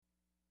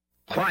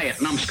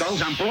Quiet,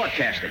 numbskulls, I'm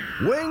broadcasting.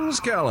 Wings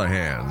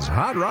Callahan's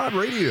Hot Rod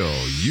Radio,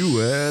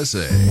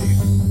 USA.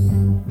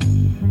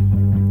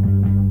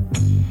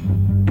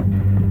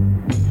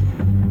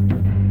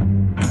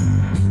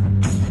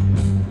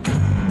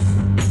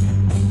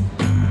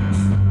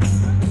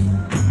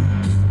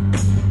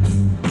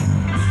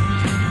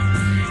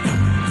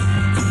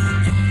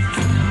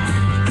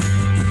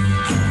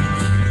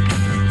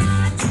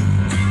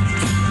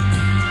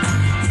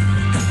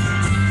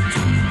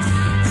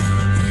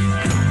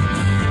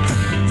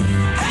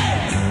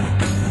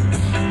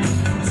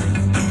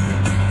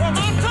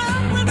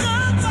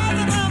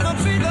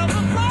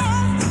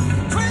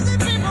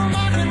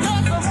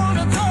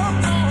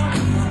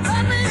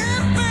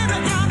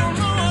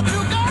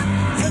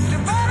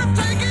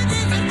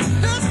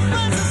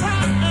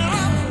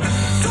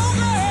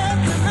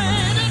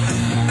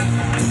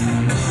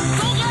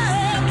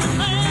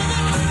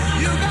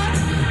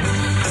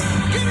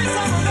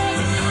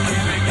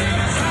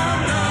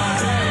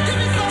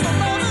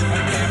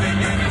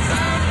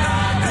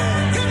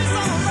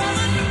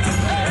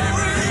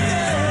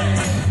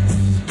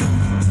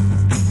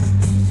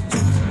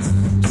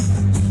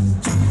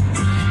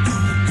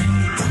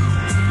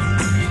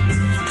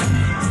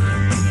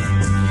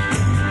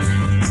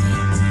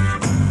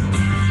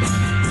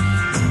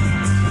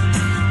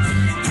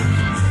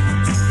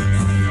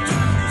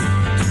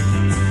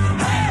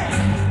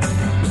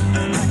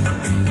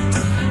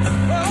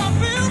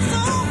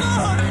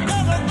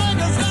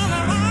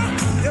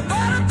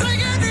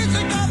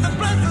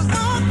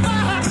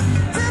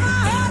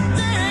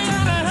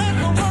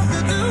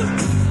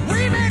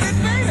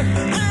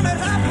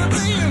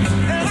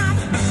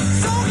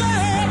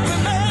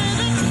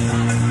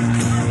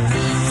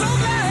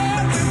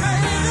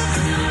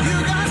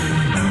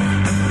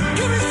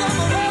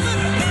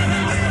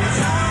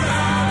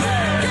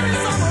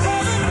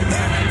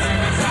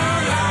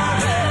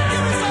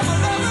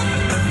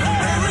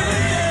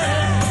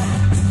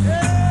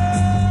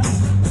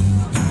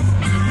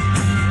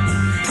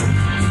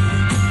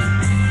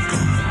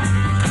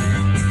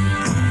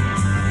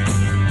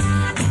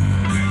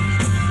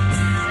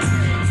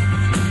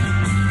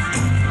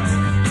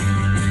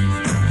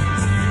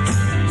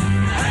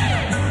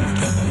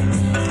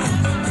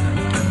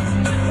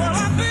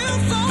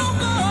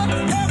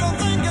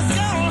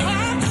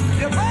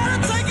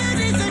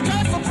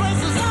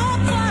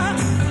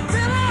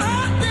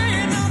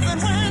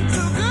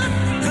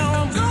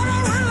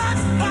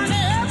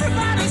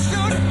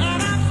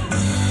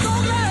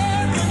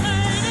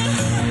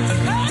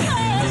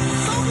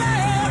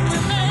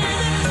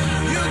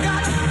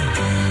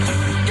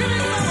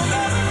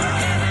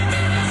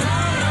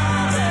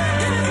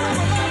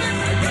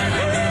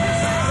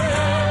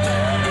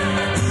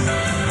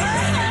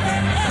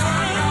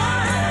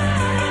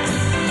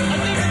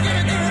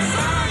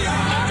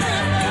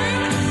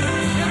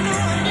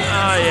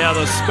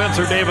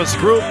 Spencer Davis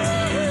Group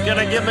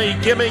gonna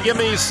give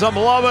me some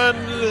lovin'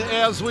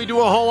 as we do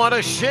a whole lot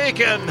of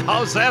shaking.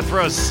 How's that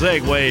for a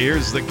segue?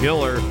 Here's the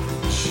killer,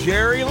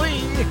 Sherry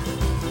Lee.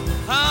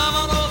 Come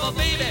on over,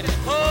 baby,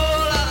 whole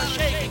lot of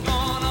shaking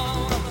going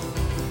on.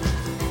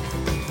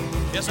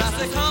 Yes, I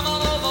say come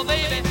on over,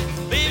 baby,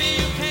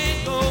 baby, you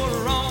can't go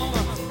wrong.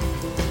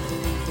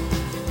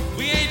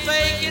 We ain't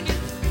faking,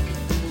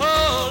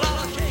 whole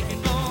lot of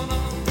shaking going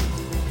on.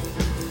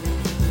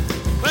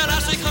 Well, I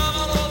say come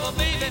on over,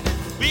 baby,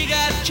 we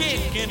got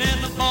chicken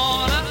in the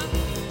corner.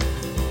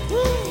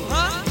 Woo,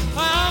 huh?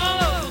 Come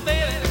on over,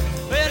 baby,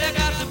 well, they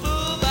got the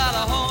bull by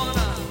the horn.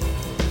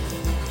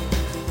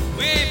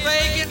 We ain't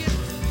faking,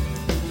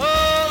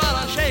 whole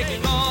lot of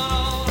shaking going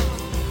on.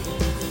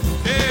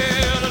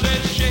 Yeah, I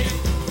said shake,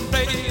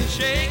 baby,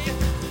 shake.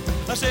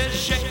 I said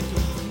shake,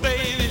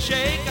 baby,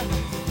 shake.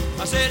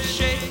 I said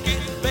shake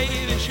it,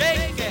 baby,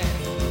 shake it.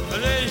 I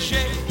said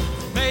shake,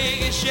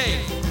 make it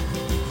shake.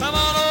 Come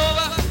on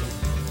over.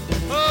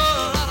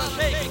 Whole lot of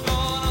shaking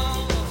going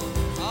on.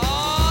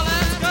 Oh,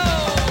 let's go.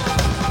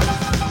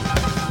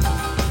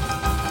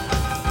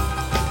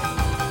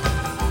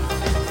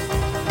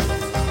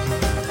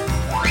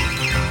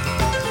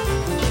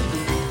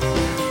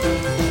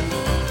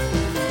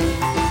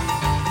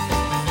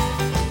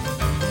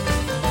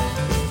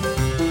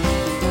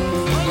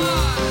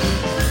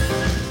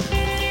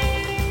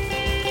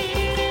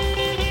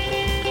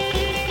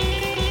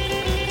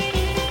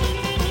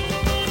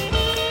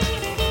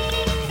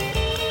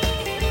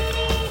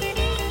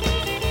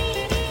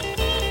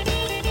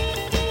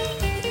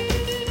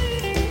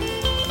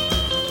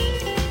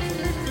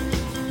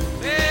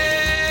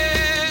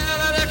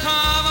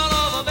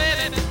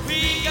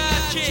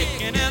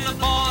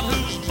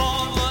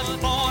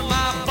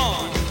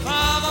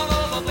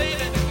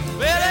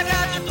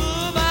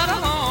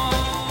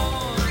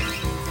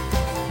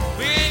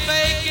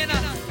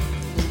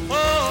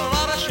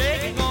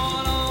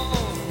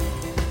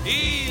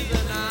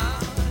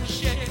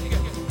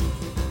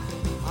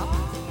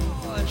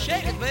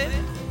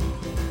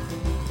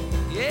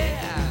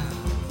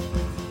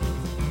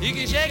 You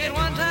can shake it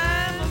one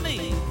time for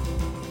me.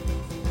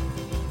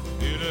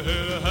 Hit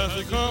a has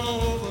to come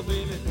over,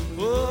 baby.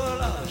 Oh,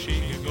 lot of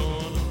shaking going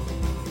on.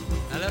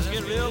 Now let's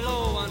get real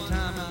low one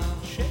time now.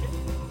 Shake,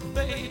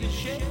 baby,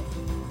 shake.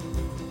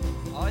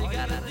 All you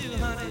gotta do,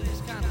 honey,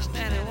 is kind of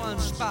stand in one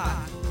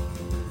spot.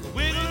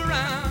 Wiggle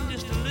around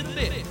just a little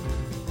bit.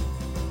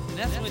 And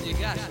that's when you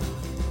got it.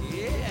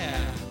 Yeah.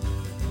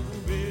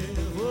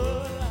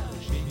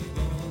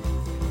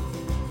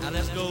 Now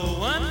let's go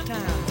one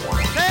time.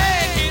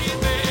 Shake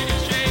it, baby,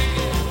 shake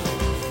it.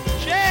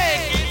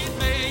 Shake it,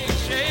 baby,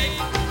 shake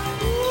it.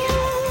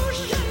 Ooh,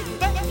 shake it,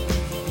 baby.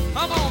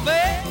 Come on,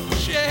 baby,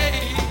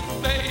 shake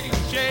it, baby,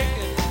 shake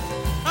it.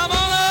 Come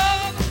on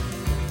up.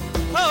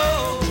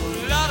 Oh,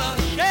 lot of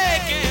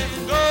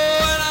shaking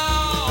going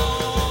on.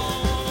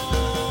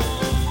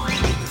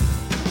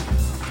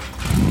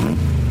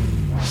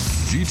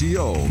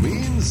 GTO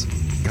means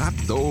got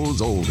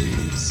those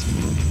oldies.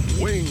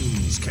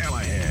 Wings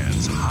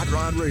Callahan's Hot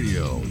Rod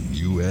Radio,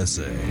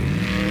 USA.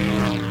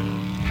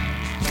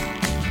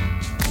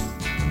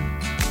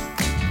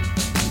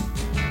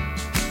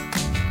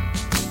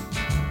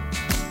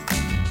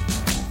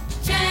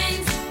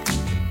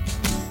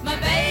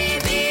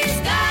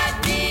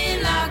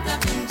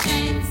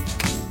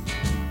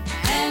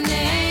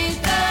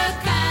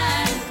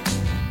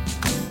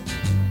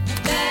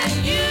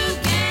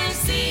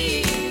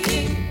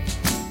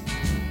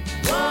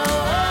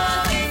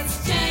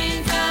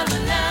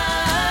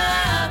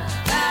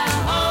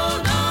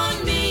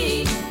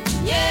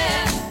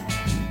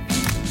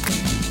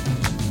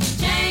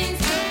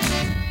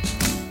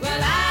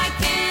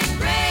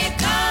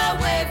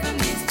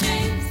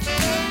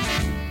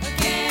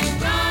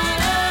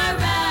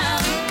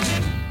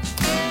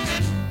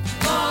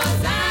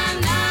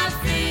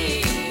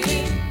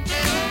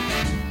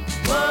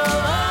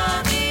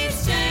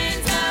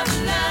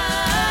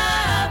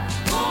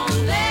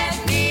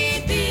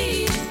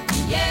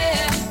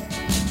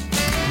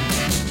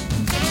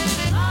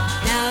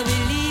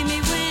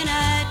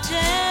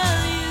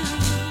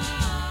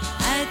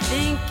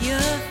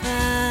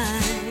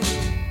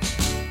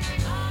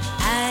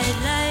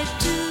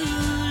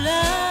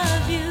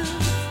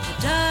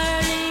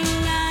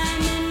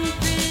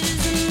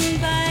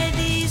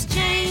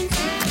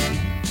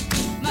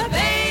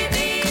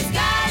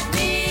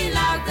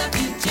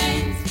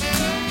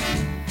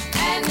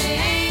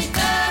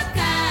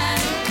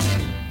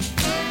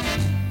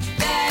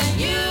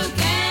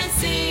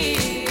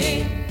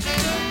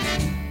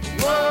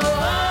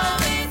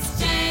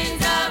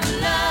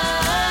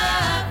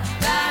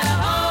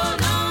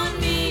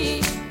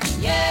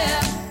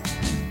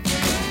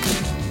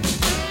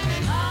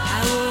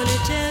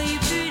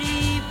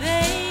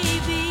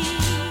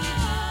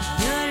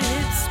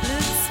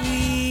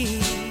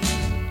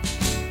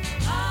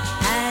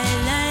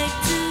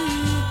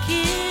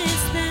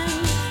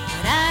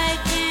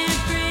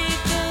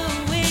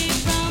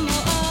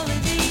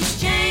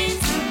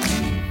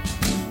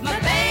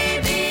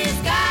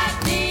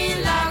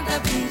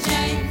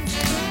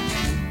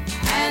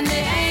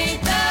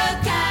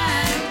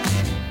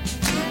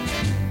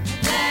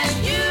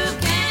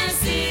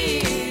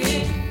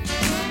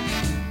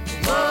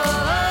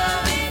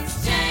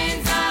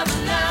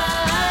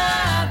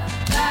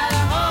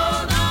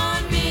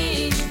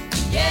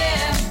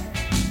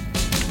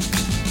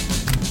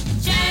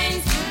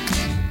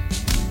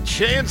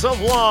 Chains of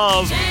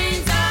Love. Chains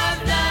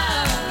of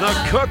love.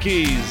 The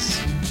Cookies.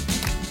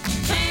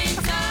 Chains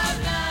of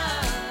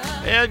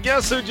love. And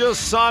guess who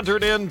just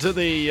sauntered into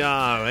the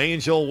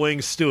Angel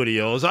Wing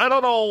Studios? I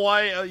don't know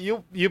why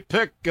you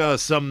pick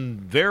some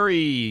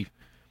very...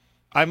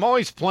 I'm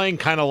always playing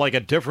kind of like a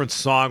different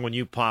song when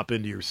you pop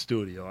into your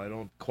studio. I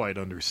don't quite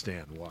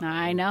understand why.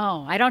 I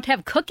know. I don't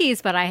have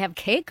cookies, but I have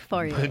cake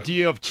for you. Do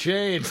you have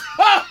chains?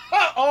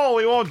 Oh,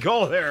 we won't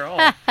go there.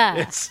 Oh,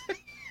 it's...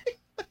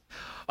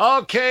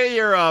 Okay,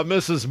 you're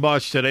Mrs.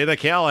 Much today. The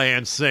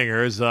Callahan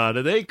Singers.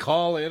 Did they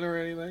call in or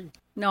anything?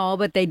 No,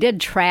 but they did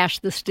trash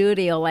the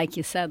studio like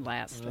you said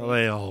last week. Well,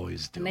 they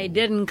always do. And they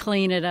didn't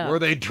clean it up. Were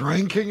they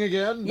drinking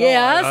again? No,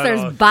 yes, I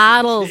there's don't.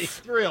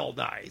 bottles. Real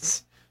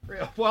nice.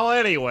 Well,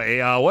 anyway,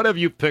 what have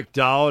you picked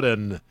out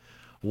and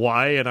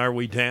why, and are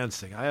we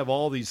dancing? I have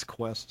all these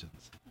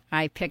questions.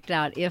 I picked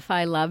out If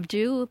I Loved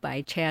You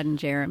by Chad and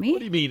Jeremy. What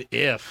do you mean,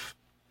 if?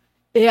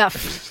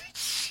 If.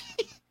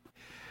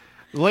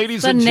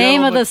 Ladies the and name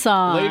gentlemen, of the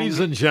song. Ladies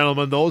and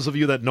gentlemen, those of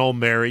you that know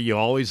Mary, you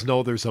always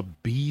know there's a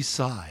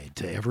B-side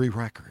to every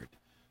record.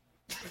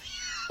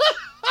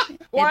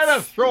 Why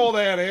not throw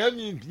that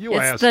in? You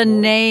asked It's the for it.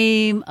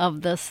 name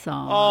of the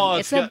song. Oh,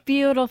 it's a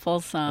beautiful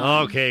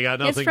song. Okay, got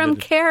nothing It's from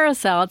to do.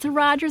 Carousel. It's a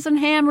Rodgers and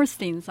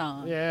Hammerstein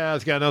song. Yeah,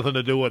 it's got nothing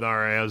to do with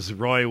our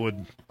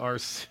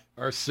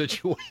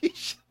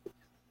situation.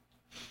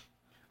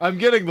 I'm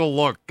getting the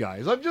look,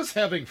 guys. I'm just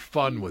having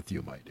fun with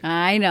you, my dear.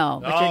 I know,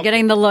 but Okay. you're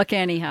getting the look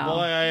anyhow.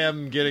 Boy, I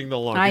am getting the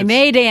look. I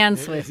may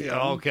dance with you.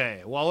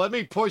 Okay, well, let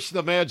me push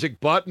the magic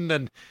button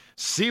and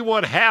see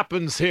what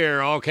happens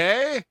here,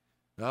 okay?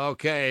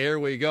 Okay, here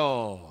we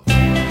go.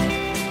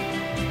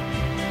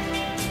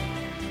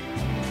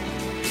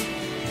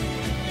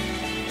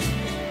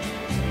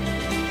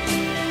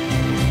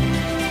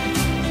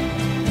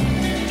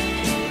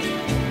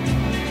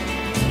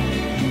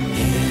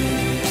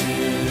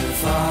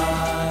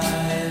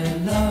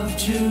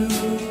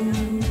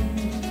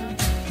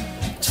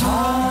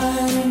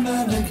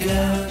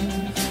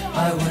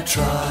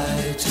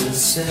 try to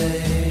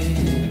say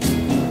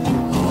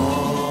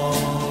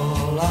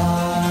all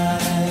I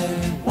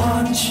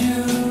want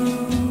you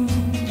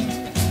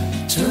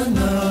to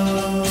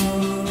know.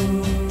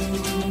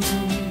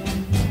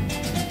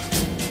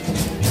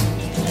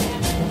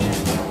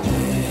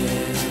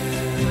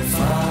 If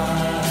I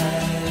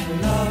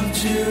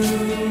loved you,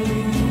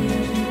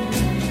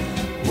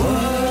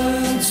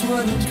 words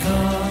wouldn't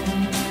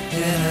come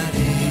in an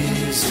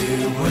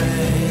easy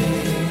way.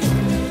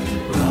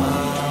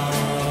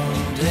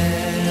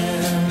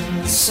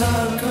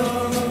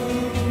 Circles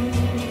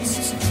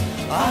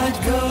I'd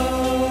go,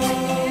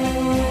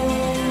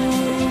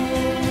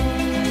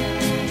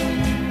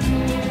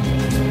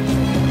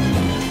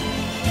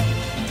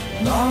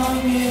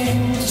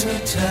 longing to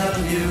tell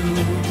you,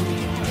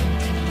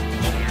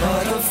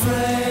 but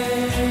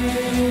afraid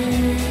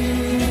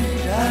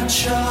and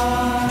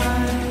shy.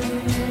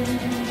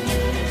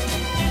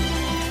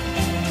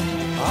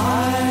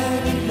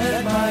 I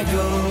let my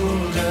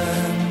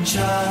golden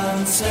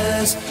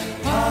chances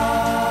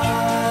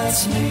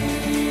pass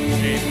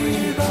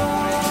me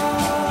by.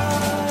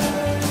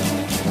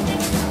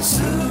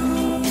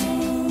 Soon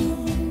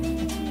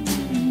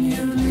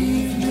you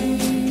leave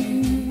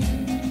me,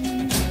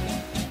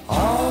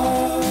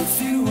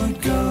 off you would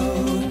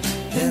go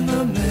in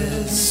the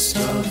mist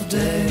of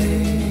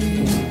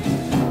day.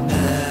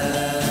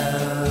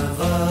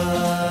 Never,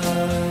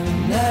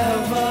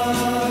 never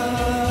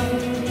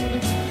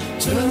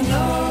to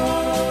know.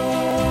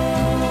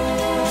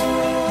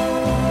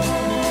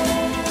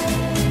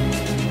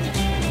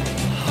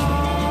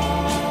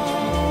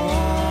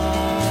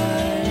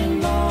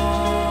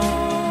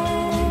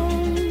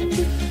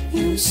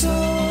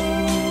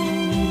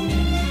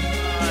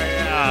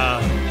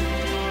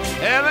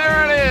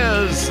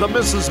 The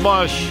Mrs.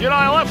 Mush. You know,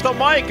 I left the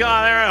mic on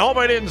there. I hope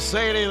I didn't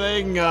say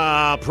anything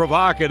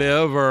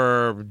provocative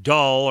or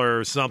dull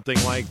or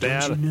something like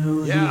that.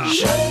 Yeah.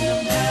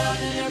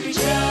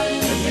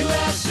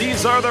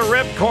 These are the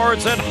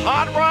Ripcords and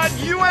Hot Rod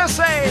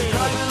USA.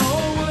 Driving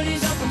old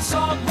Woody's up in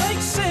Salt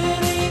Lake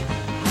City.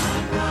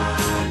 Hot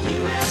Rod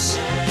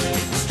USA.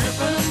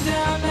 Stripping them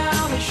down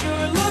now, they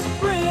sure look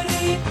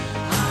pretty.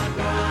 Hot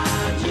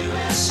Rod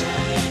USA.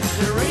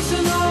 They're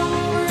racing all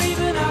over,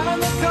 even out on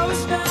the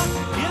coast now.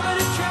 Give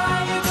it a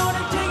try, you're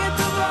gonna dig it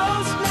the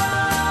most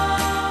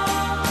now.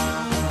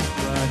 Hot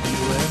Rod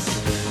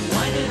USA.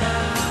 Winding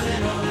out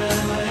in old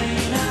LA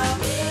now.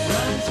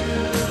 Running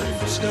through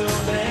Frisco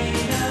Bay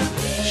now.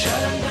 Shut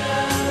them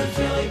down in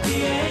Philly,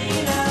 PA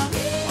now.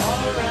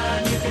 All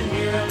around you can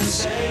hear them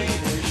say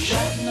they're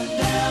shutting them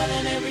down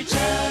in every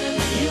town in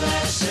the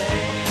USA.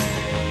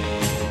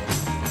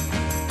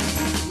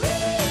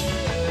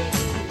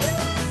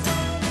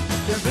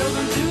 They're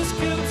building two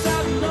scoops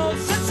out in old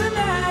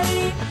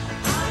Cincinnati.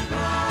 Hot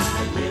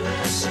Rod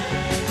USA.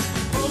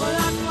 Pulling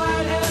out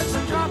flatheads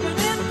and dropping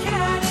in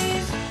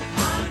caddies.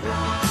 Hot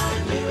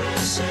Rod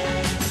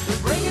USA.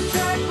 They're bringing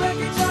track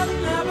records out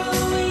in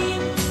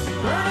Abilene.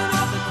 Burning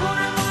off the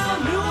quarter mile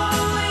New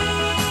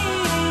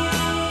Orleans.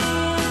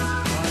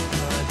 Hot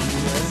Rod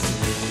USA.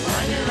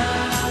 Winding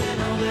out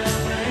in old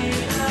LA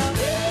now.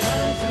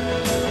 Running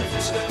through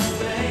Frisco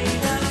Bay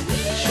now.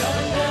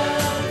 Shutting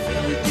down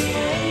Philly,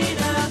 PA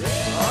now.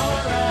 All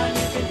around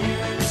you can hear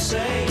them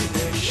say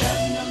they're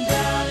shutting them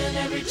down in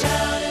every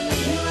town in the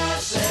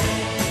USA.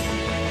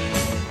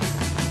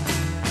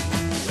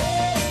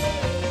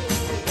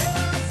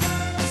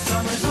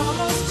 Summer's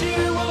almost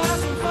here, we'll have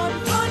some fun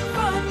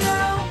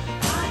now.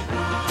 Hot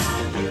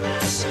Rod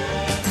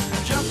USA.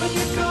 Jump in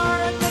your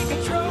car and make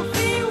a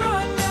trophy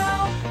run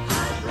now.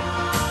 Hot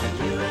Rod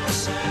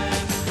USA.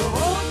 The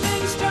whole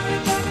thing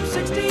started back in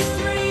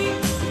 '63.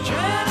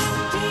 Jan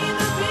and Dean,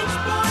 the Beach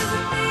Boys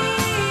and me.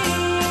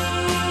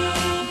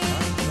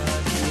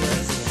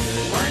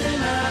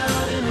 Winding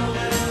out in old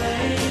LA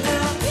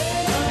now.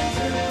 Running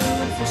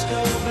through Frisco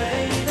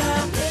Bay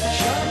now.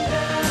 Shutting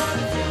down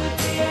in Philly,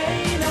 PA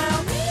now.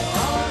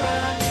 All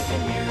around you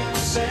can hear them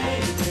say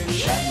they're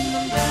shutting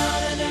them down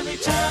in every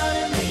town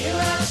in the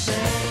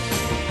USA.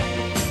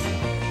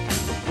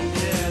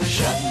 Yeah, they're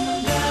shutting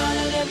them down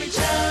in every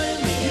town in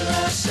the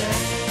USA.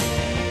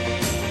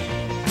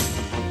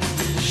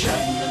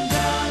 Shutting them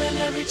down in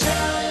every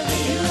town in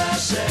the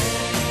USA.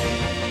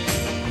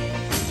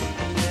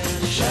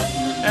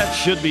 Shutting them That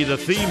should be the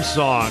theme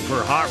song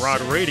for Hot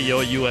Rod Radio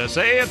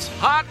USA. It's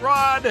Hot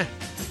Rod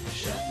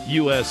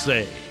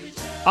USA.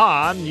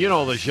 On, you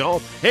know the show.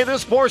 Hey,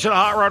 this portion of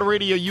Hot Rod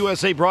Radio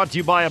USA brought to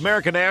you by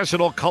American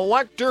National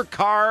Collector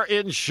Car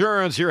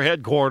Insurance, your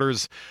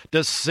headquarters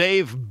to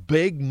save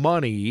big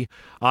money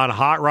on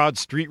hot rod,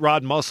 street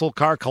rod, muscle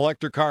car,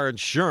 collector car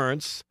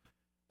insurance.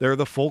 They're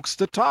the folks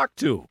to talk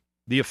to.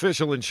 The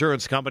official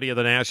insurance company of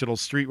the National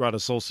Street Rod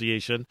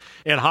Association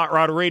and Hot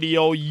Rod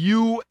Radio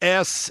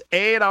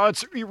USA. Now,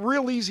 it's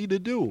real easy to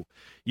do.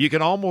 You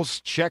can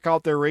almost check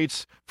out their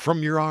rates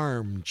from your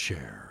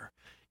armchair.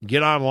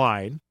 Get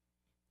online.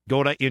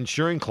 Go to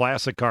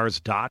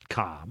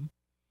insuringclassiccars.com.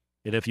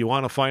 And if you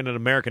want to find an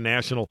American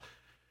National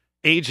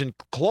agent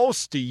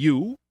close to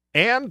you,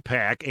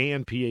 ANPAC,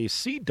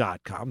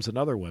 ANPAC.com is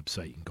another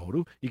website you can go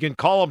to. You can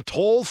call them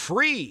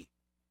toll-free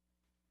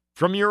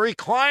from your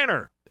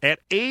recliner at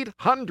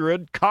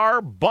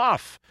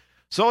 800-CAR-BUFF.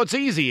 So it's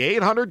easy,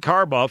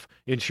 800-CAR-BUFF,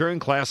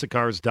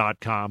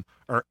 insuringclassiccars.com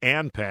or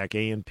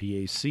ANPAC,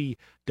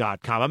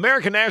 ANPAC.com.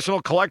 American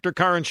National Collector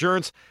Car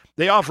Insurance,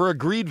 they offer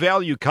agreed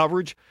value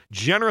coverage,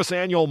 generous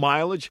annual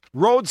mileage,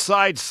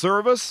 roadside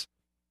service.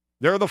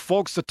 They're the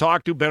folks to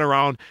talk to, been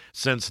around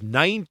since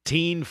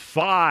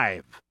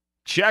 1905.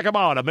 Check them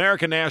out,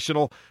 American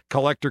National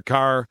Collector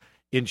Car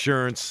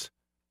Insurance.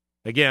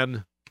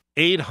 Again,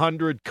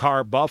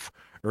 800-CAR-BUFF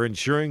or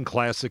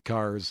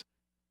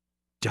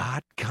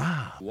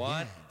insuringclassiccars.com.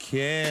 What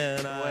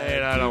can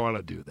Wait, I don't want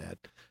to do that.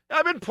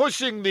 I've been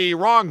pushing the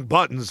wrong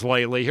buttons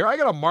lately here. I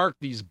got to mark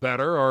these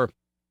better or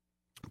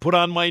put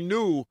on my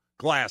new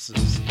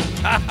glasses.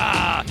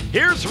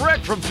 Here's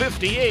Rick from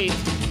 58.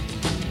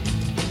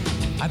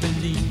 I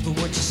believe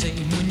what you say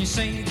when you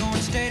say you're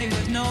going steady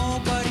with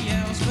nobody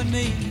else but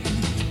me.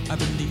 I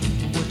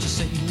believe what you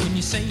say when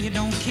you say you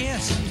don't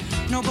kiss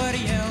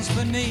nobody else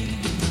but me.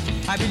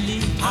 I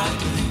believe,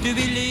 do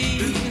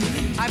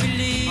believe, I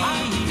believe,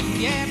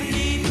 yeah,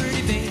 believe,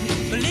 pretty baby.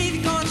 Believe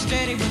you're going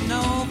steady with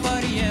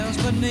nobody else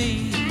but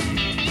me.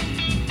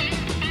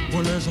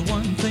 Well, there's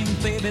one thing,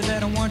 baby,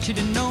 that I want you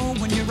to know.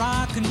 When you're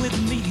rocking with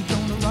me,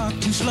 gonna rock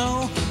too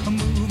slow.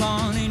 Move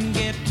on and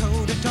get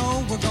toe to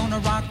toe. We're gonna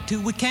rock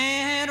till we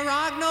can't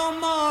rock no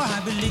more. I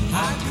believe,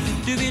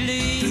 do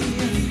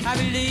believe, I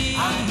believe,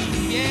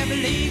 yeah,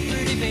 believe,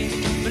 pretty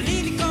baby.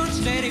 Believe you're going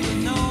steady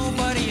with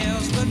nobody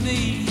else but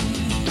me.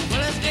 Well,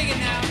 let's dig it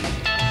now.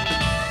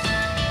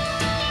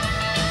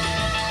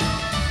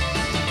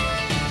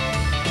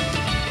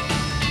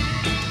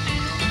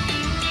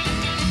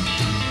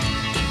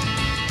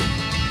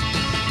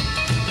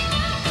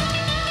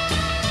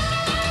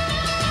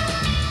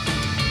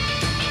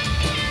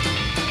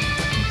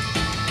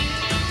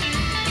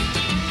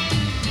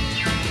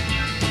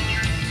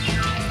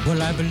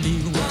 Well, I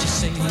believe what you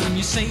say when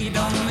you say you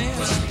don't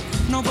miss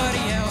nobody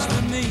else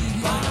but me.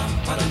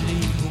 I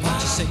believe what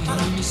you say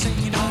when you say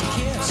you don't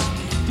kiss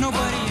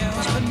nobody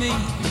else but me.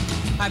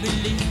 I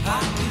believe,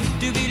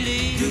 do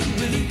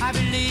believe, I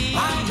believe,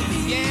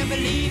 yeah,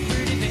 believe,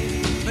 pretty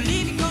baby.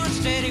 Believe you're going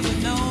steady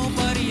with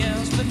nobody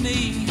else but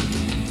me.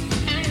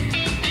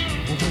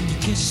 Well, when you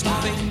kiss me,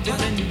 baby,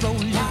 then you roll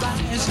your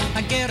eyes,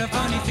 I get a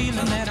funny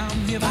feeling that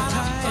I'm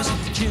hypnotized.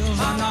 Chills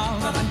run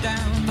all up and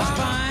down my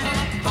spine.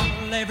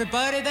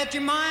 Everybody that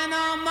you're mine,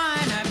 all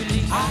mine. I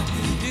believe,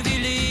 do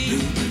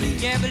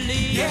believe, yeah,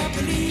 believe,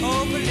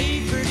 oh,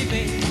 believe, pretty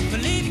baby.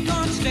 Believe you're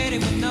going steady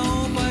with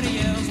nobody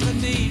else but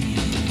me.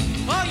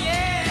 Oh,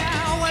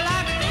 yeah, well,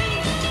 I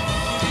believe,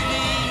 do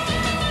believe,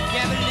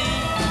 yeah,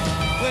 believe,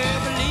 well,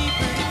 believe,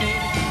 pretty baby.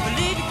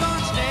 Believe you're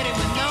going steady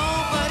with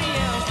nobody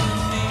else but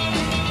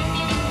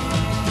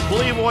me.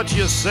 Believe what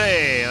you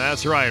say.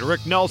 That's right.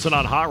 Rick Nelson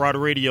on Hot Rod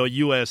Radio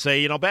USA.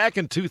 You know, back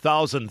in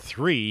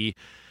 2003,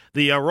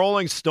 the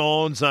Rolling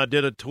Stones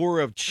did a tour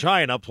of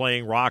China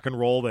playing rock and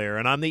roll there.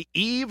 And on the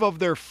eve of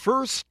their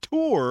first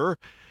tour,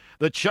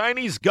 the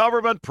Chinese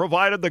government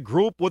provided the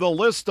group with a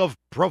list of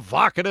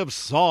provocative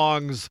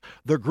songs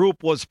the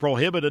group was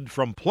prohibited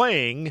from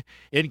playing,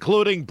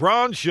 including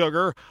Brown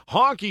Sugar,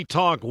 Honky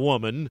Tonk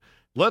Woman,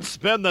 Let's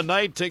Spend the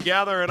Night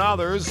Together, and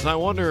others. I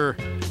wonder,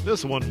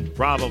 this one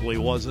probably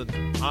wasn't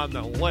on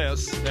the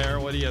list there.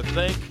 What do you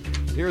think?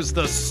 Here's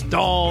the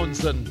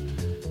Stones and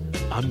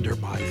Under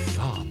My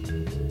Thumb.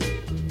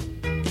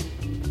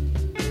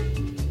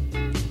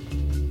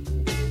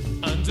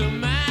 Under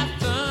my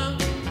thumb,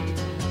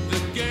 the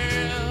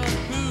girl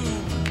who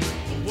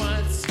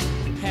once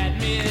had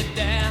me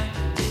down.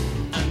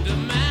 Under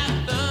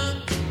my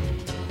thumb,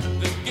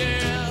 the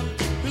girl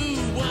who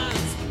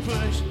once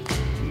pushed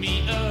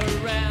me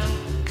around.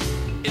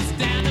 It's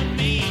down to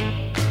me.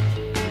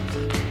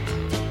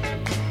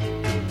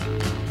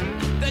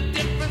 The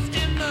difference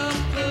in the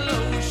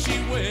clothes she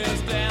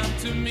wears down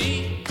to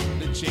me.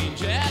 The change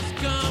has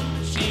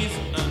come, she's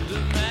under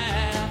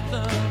my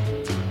thumb.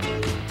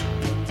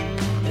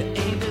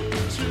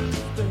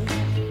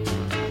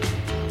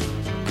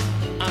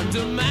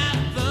 Under my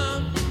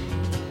thumb,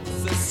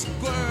 is a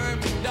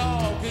squirmy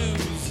dog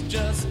who's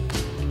just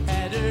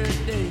had her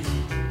day.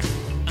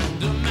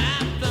 Under my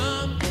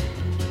thumb,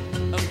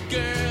 a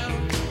girl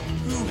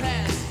who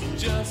has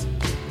just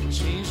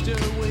changed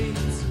her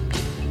ways.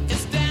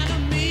 It's down to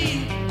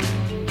me.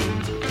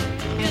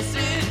 Yes,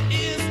 it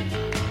is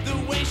the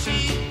way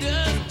she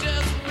does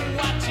just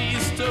what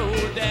she's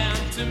told down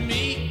to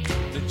me.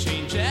 The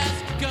change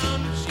has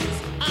come,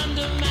 she's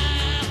under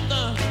my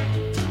thumb.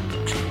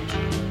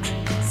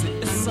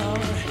 It's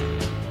alright.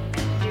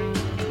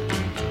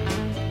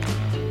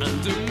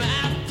 Under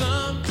my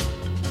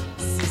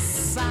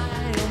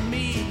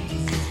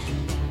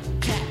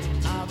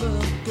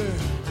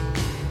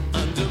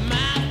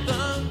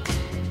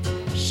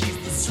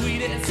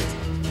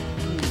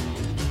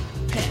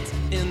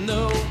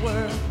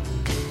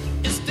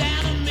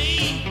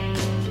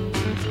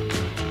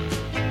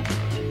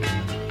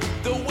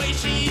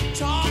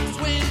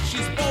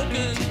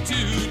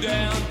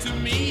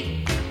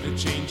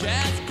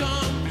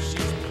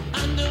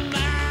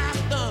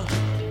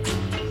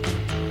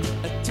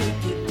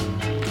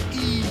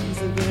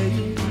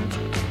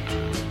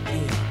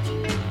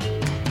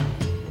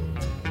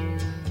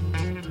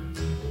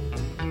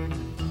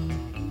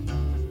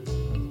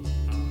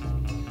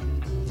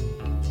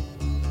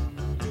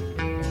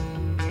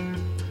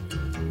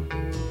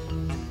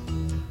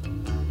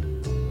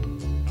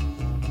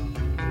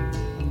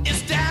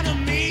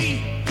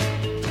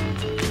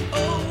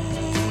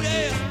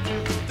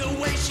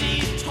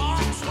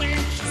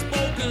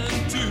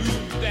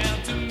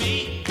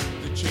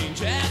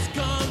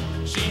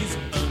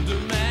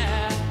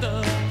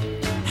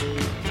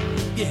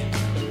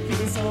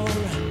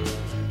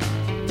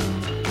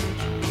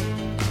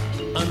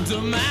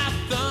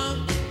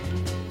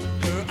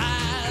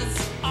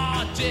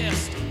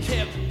best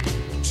kept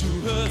to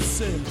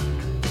herself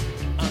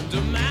under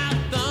my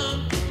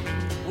thumb.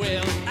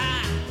 Well,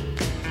 I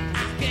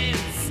can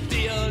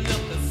still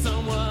look at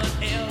someone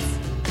else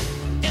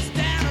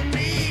instead of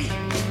me.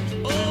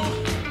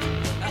 Oh,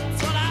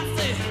 that's what I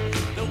said.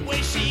 The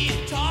way she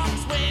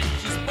talks when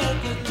she's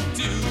spoken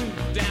to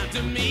down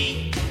to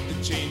me, the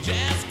change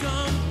has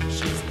come.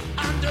 She's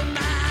under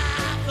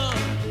my thumb.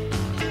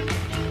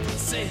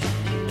 Say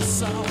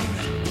it's all right.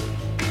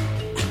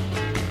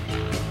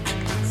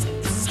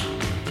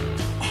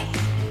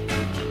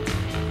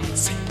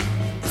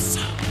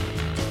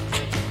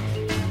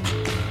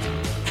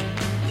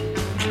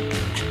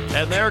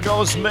 And there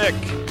goes Mick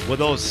with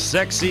those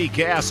sexy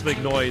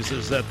gasping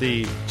noises that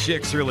the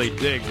chicks really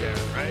dig there,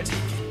 right?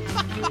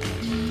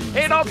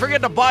 Hey, don't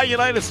forget to buy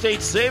United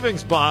States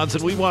savings bonds,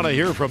 and we want to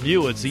hear from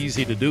you. It's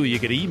easy to do. You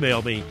can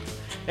email me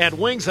at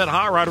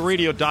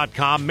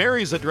wings@hotrodradio.com.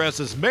 Mary's address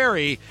is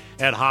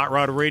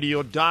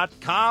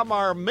mary@hotrodradio.com.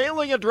 Our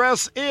mailing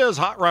address is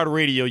Hot Rod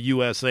Radio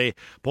USA,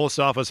 Post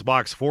Office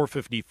Box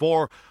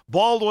 454,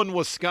 Baldwin,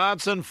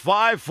 Wisconsin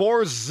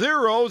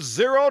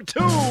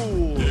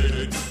 54002.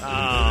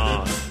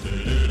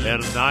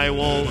 And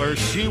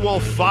she will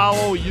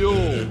follow you.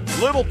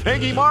 Little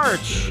Piggy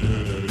March.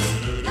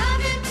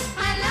 Love him,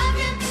 I love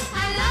him,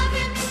 I love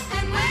him,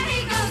 and where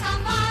he goes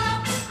I'll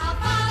follow,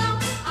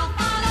 I'll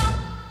follow.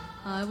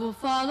 I will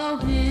follow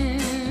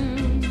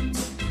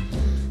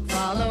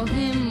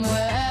him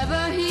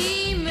wherever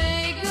he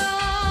may go.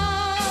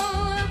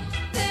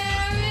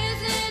 There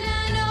isn't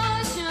an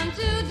ocean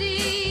too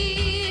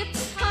deep,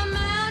 a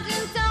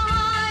mountain so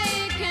high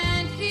it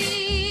can't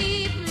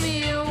keep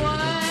me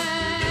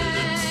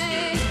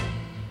away.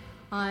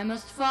 I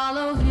must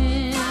follow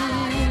him.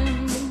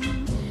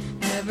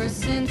 Ever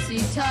since he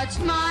touched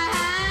my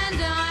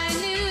hand, I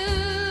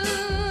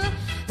knew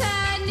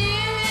that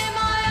near him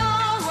I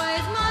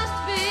always must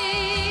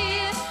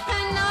be,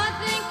 and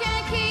nothing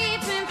can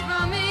keep him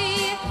from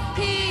me.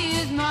 He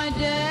is my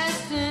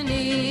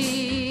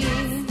destiny.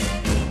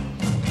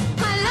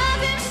 I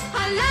love him,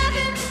 I love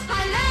him,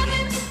 I love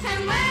him,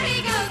 and where he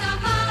goes I'll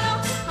follow,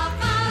 I'll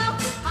follow,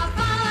 I'll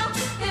follow.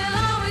 He'll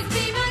always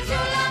be my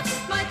true love,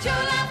 my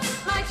true love,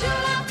 my true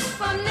love,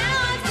 from now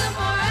until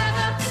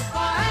forever,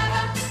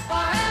 forever,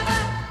 forever.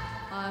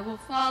 I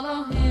will follow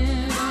him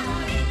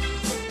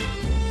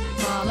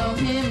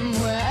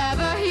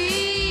wherever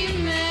he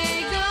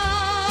may go.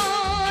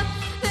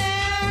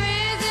 There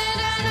isn't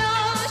an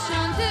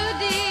ocean too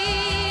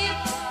deep,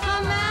 a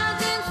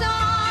mountain so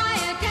high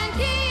it can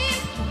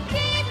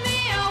keep me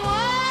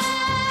away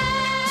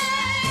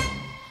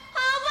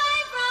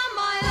from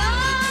my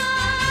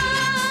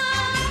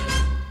love.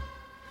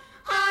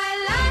 I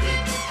love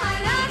him, I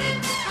love him,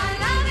 I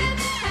love him,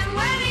 and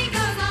where he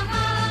goes I'll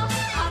follow,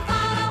 I'll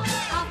follow,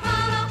 I'll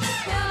follow.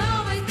 He'll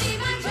always be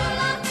my true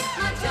love,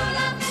 my true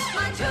love,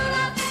 my true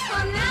love, from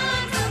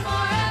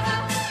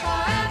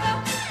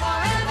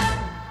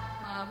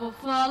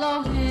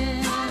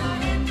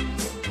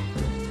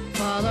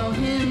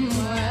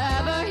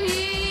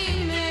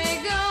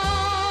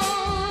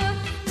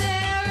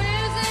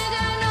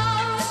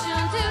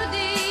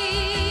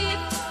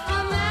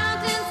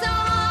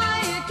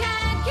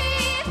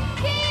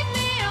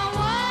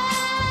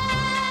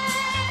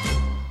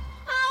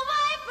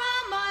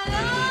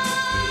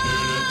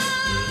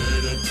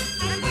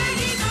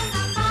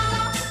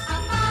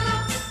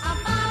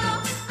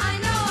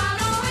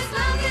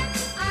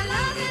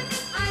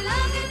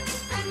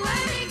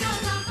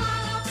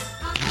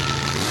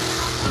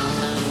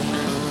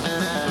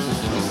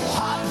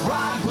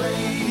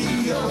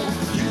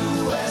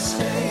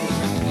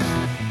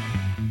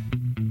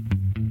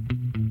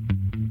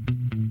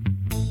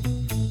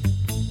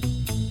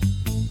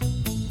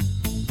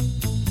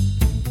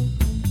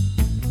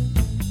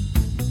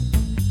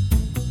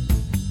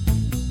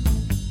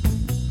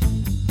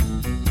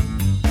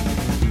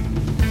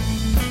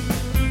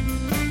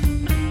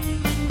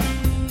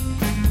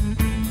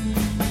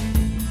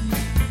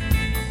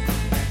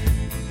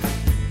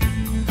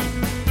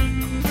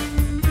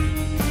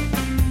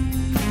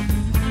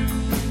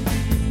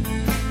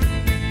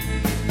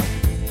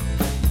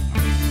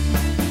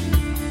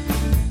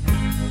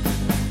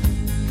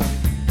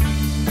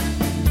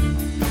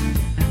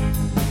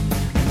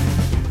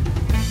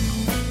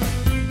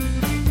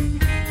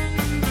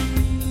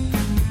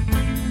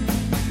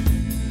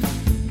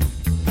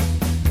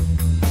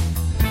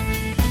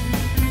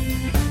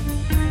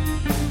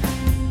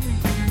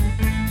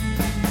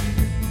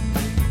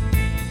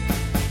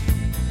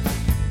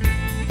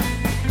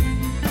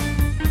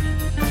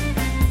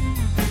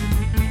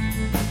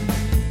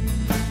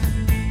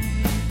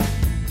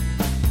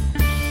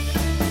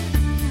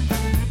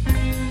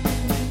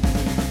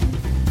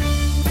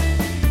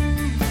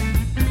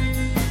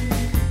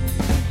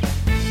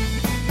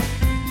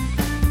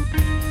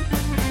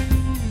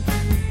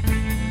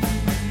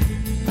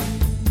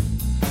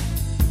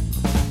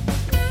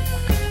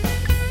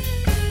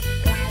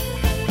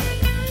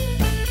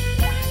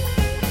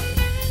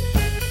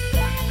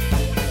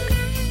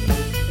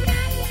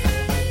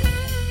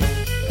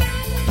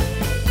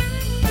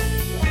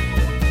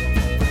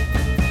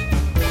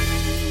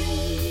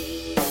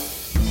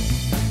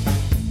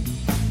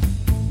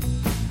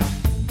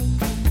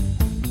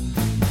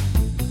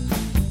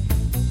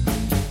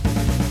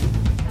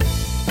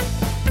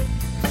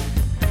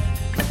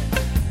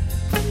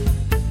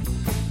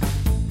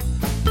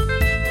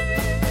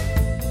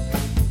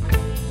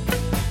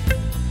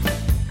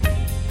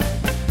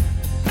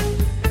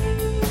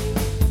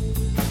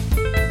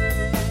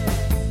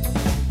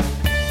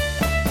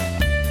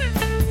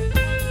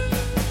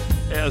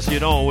As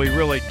you know, we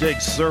really dig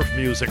surf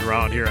music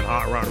around here at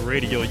Hot Rod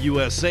Radio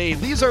USA.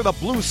 These are the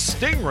Blue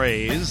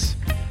Stingrays,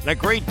 and a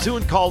great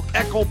tune called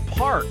Echo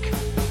Park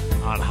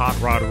on Hot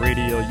Rod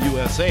Radio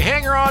USA.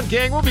 Hang around,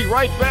 gang. We'll be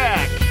right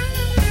back.